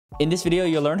In this video,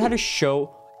 you'll learn how to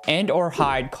show and or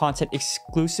hide content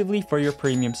exclusively for your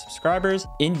premium subscribers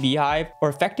in beehiiv, or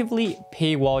effectively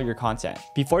paywall your content.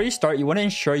 Before you start, you want to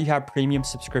ensure you have premium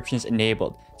subscriptions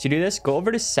enabled. To do this, go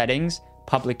over to settings,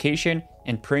 publication,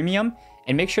 and premium,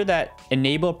 and make sure that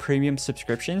enable premium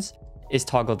subscriptions is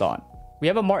toggled on. We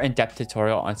have a more in-depth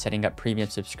tutorial on setting up premium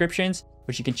subscriptions,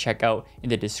 which you can check out in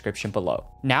the description below.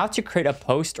 Now to create a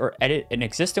post or edit an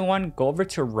existing one, go over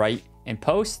to write and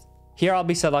post. Here I'll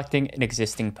be selecting an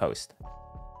existing post.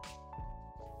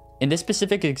 In this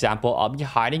specific example, I'll be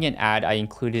hiding an ad I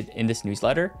included in this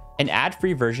newsletter. An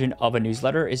ad-free version of a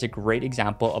newsletter is a great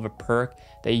example of a perk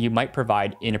that you might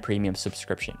provide in a premium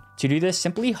subscription. To do this,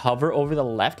 simply hover over the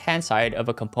left-hand side of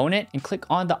a component and click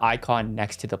on the icon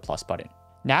next to the plus button.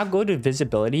 Now go to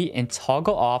visibility and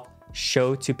toggle off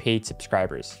show to paid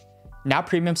subscribers. Now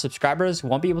premium subscribers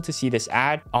won't be able to see this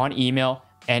ad on email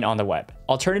and on the web.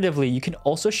 Alternatively, you can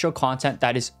also show content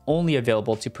that is only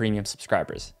available to premium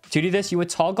subscribers. To do this, you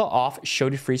would toggle off show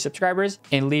to free subscribers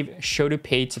and leave show to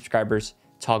paid subscribers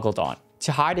toggled on.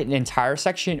 To hide an entire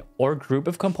section or group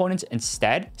of components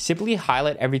instead, simply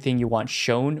highlight everything you want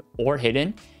shown or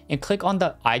hidden and click on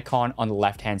the icon on the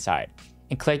left-hand side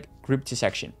and click group to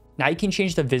section. Now you can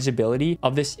change the visibility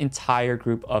of this entire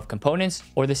group of components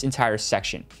or this entire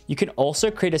section. You can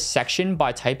also create a section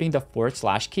by typing the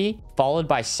 / key followed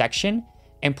by section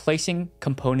and placing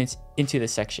components into the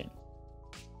section.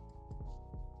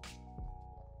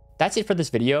 That's it for this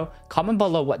video. Comment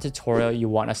below what tutorial you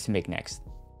want us to make next.